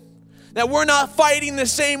weapon. That we're not fighting the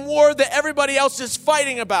same war that everybody else is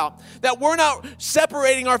fighting about. That we're not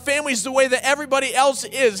separating our families the way that everybody else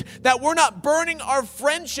is. That we're not burning our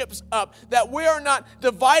friendships up. That we are not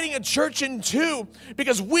dividing a church in two.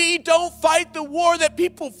 Because we don't fight the war that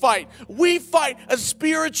people fight. We fight a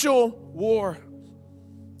spiritual war.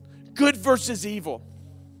 Good versus evil.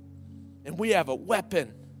 And we have a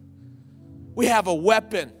weapon. We have a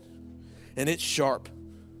weapon. And it's sharp.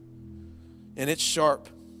 And it's sharp.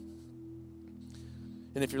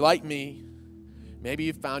 And if you're like me, maybe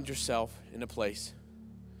you've found yourself in a place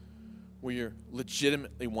where you're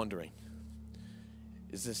legitimately wondering,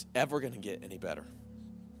 is this ever going to get any better?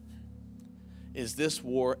 Is this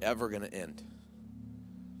war ever going to end?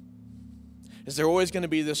 Is there always going to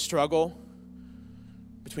be this struggle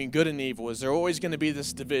between good and evil? Is there always going to be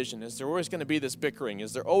this division? Is there always going to be this bickering?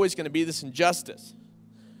 Is there always going to be this injustice?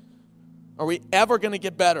 Are we ever going to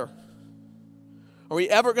get better? Are we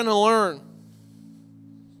ever going to learn?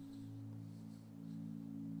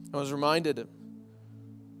 I was reminded of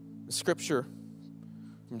the scripture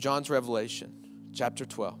from John's Revelation, chapter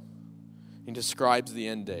 12. He describes the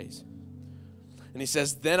end days. And he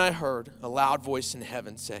says, "Then I heard a loud voice in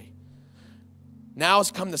heaven say, 'Now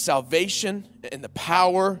has come the salvation and the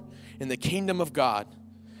power and the kingdom of God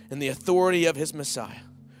and the authority of his Messiah.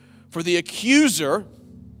 For the accuser,'"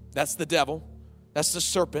 that's the devil, that's the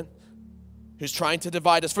serpent, who's trying to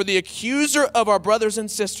divide us. "For the accuser of our brothers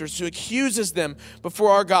and sisters who accuses them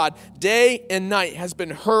before our God day and night has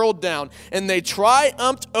been hurled down. And they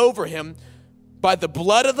triumphed over him by the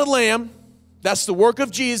blood of the Lamb." That's the work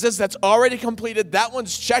of Jesus. That's already completed. That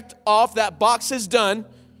one's checked off. That box is done.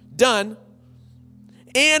 Done.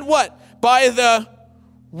 And what? By the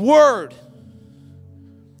word.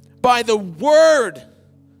 By the word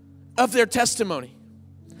of their testimony.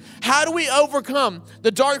 How do we overcome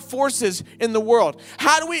the dark forces in the world?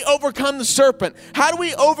 How do we overcome the serpent? How do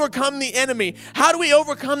we overcome the enemy? How do we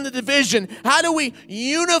overcome the division? How do we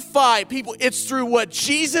unify people? It's through what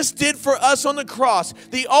Jesus did for us on the cross,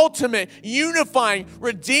 the ultimate unifying,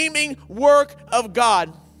 redeeming work of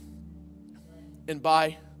God. And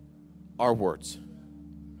by our words.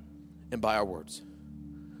 And by our words.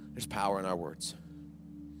 There's power in our words.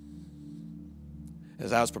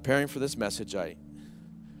 As I was preparing for this message, I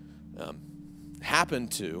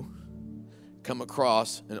happened to come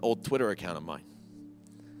across an old Twitter account of mine.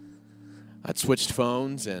 I'd switched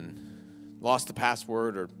phones and lost the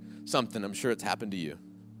password or something. I'm sure it's happened to you.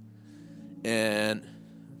 And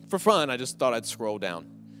for fun, I just thought I'd scroll down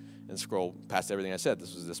and scroll past everything I said.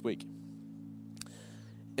 This was this week.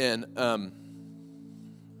 And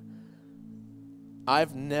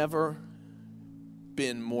I've never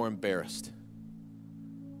been more embarrassed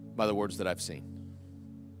by the words that I've seen.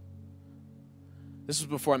 This was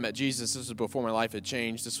before I met Jesus. This was before my life had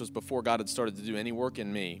changed. This was before God had started to do any work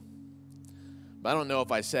in me. But I don't know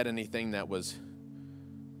if I said anything that was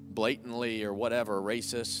blatantly or whatever,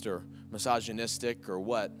 racist or misogynistic or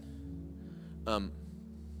what. But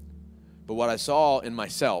what I saw in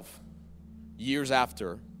myself years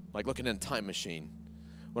after, like looking in a time machine,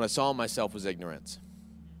 what I saw in myself was ignorance.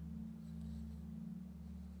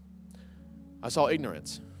 I saw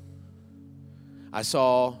ignorance. I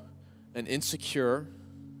saw an insecure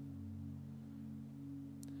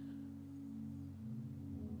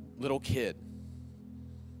little kid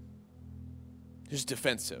who's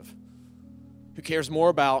defensive, who cares more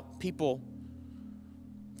about people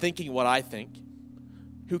thinking what I think,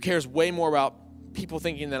 who cares way more about people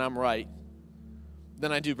thinking that I'm right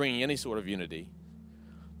than I do bringing any sort of unity,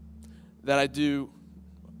 that I do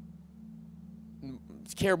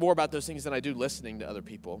care more about those things than I do listening to other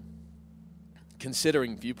people,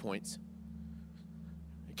 considering viewpoints.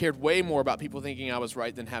 I cared way more about people thinking I was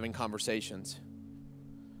right than having conversations.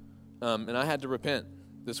 And I had to repent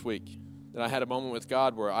this week. That I had a moment with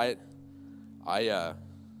God where I'd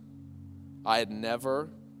never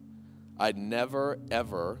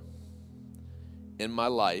ever in my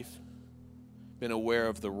life been aware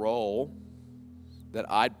of the role that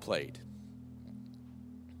I'd played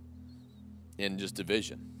in just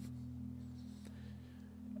division.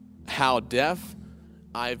 How deaf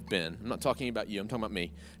I've been. I'm not talking about you, I'm talking about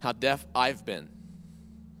me. How deaf I've been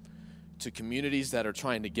to communities that are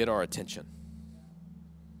trying to get our attention.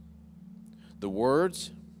 The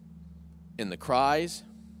words and the cries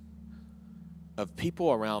of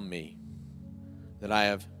people around me that I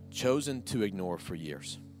have chosen to ignore for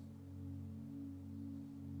years.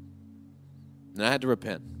 And I had to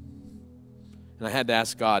repent. And I had to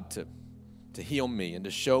ask God to heal me and to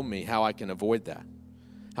show me how I can avoid that,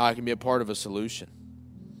 how I can be a part of a solution.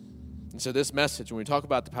 And so this message, when we talk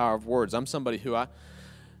about the power of words, I'm somebody who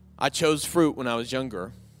I chose fruit when I was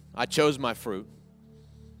younger. I chose my fruit.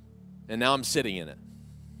 And now I'm sitting in it.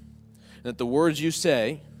 And that the words you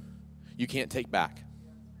say, you can't take back.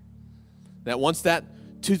 That once that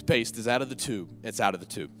toothpaste is out of the tube, it's out of the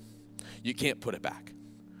tube. You can't put it back,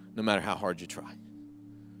 no matter how hard you try.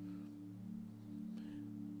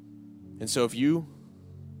 And so if you,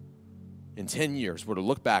 in 10 years, were to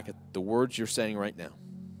look back at the words you're saying right now,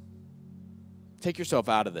 take yourself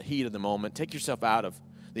out of the heat of the moment, take yourself out of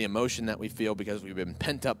the emotion that we feel because we've been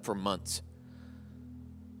pent up for months.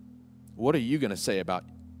 What are you going to say about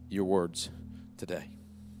your words today?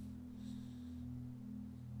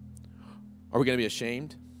 Are we going to be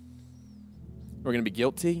ashamed? Are we going to be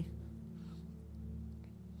guilty?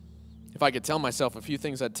 If I could tell myself a few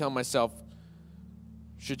things, I'd tell myself,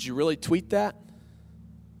 should you really tweet that?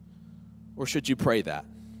 Or should you pray that?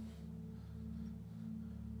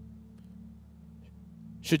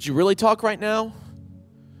 Should you really talk right now?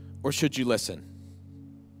 Or should you listen?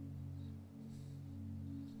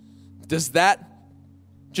 Does that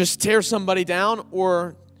just tear somebody down?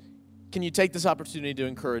 Or can you take this opportunity to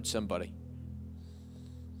encourage somebody?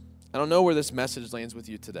 I don't know where this message lands with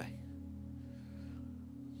you today.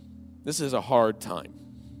 This is a hard time.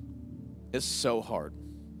 It's so hard.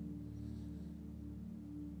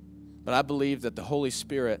 But I believe that the Holy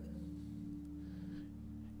Spirit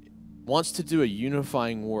wants to do a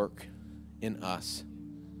unifying work in us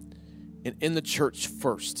and in the church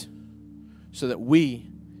first so that we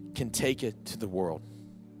can take it to the world.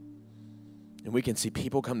 And we can see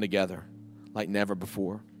people come together like never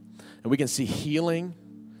before. And we can see healing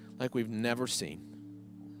like we've never seen.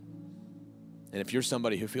 And if you're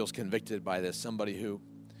somebody who feels convicted by this, somebody who,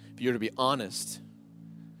 if you're to be honest,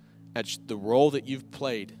 at the role that you've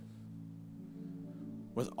played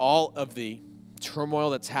with all of the turmoil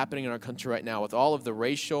that's happening in our country right now, with all of the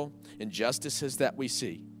racial injustices that we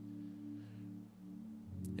see,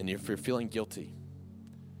 and if you're feeling guilty,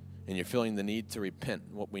 and you're feeling the need to repent,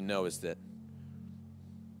 what we know is that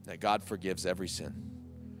God forgives every sin.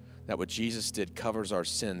 That what Jesus did covers our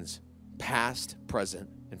sins, past, present,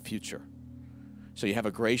 and future. So you have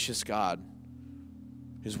a gracious God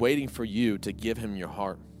who's waiting for you to give him your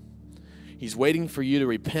heart. He's waiting for you to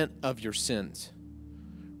repent of your sins.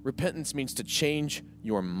 Repentance means to change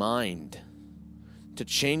your mind, to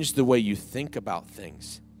change the way you think about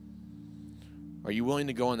things. Are you willing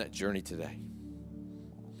to go on that journey today?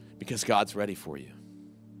 Because God's ready for you.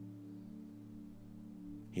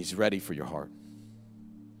 He's ready for your heart.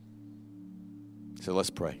 So let's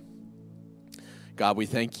pray. God, we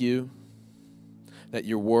thank you that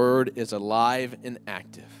your word is alive and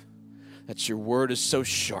active, that your word is so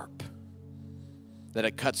sharp, that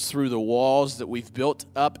it cuts through the walls that we've built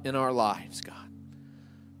up in our lives, God.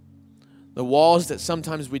 The walls that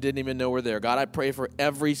sometimes we didn't even know were there. God, I pray for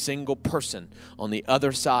every single person on the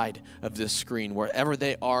other side of this screen, wherever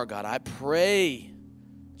they are, God. I pray,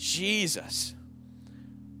 Jesus,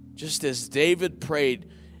 just as David prayed,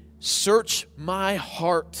 search my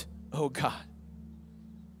heart, oh God.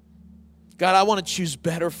 God, I want to choose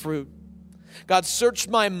better fruit. God, search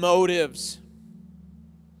my motives.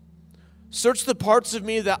 Search the parts of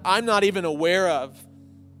me that I'm not even aware of.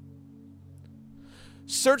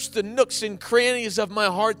 Search the nooks and crannies of my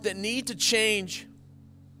heart that need to change.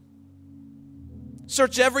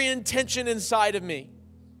 Search every intention inside of me.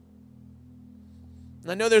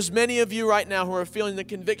 And I know there's many of you right now who are feeling the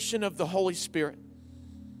conviction of the Holy Spirit.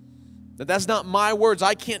 That's not my words.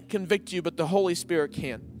 I can't convict you, but the Holy Spirit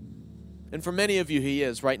can. And for many of you, he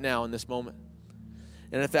is right now in this moment.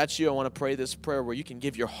 And if that's you, I want to pray this prayer where you can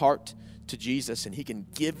give your heart to Jesus and he can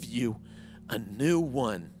give you a new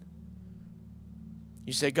one.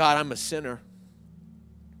 You say, God, I'm a sinner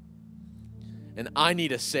and I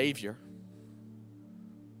need a Savior.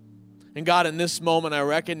 And God, in this moment, I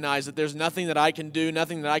recognize that there's nothing that I can do,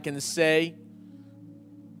 nothing that I can say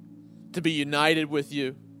to be united with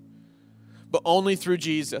you, but only through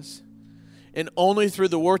Jesus. And only through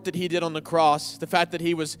the work that he did on the cross, the fact that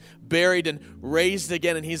he was buried and raised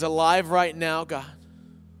again and he's alive right now, God.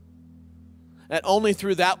 That only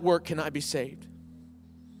through that work can I be saved.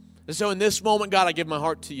 And so in this moment, God, I give my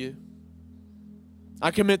heart to you.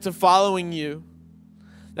 I commit to following you.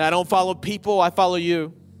 That I don't follow people, I follow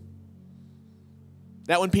you.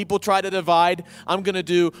 That when people try to divide, I'm going to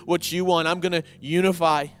do what you want. I'm going to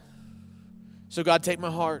unify. So God, take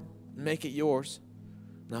my heart and make it yours.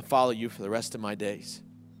 And I'll follow you for the rest of my days.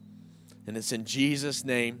 And it's in Jesus'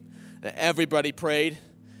 name Everybody prayed.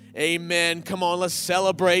 Amen. Come on, let's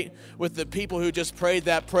celebrate with the people who just prayed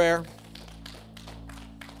that prayer.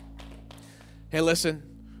 Hey, listen,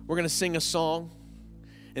 we're going to sing a song.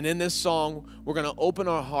 And in this song, we're going to open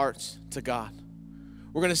our hearts to God.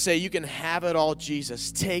 We're going to say, you can have it all,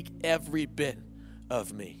 Jesus. Take every bit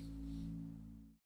of me.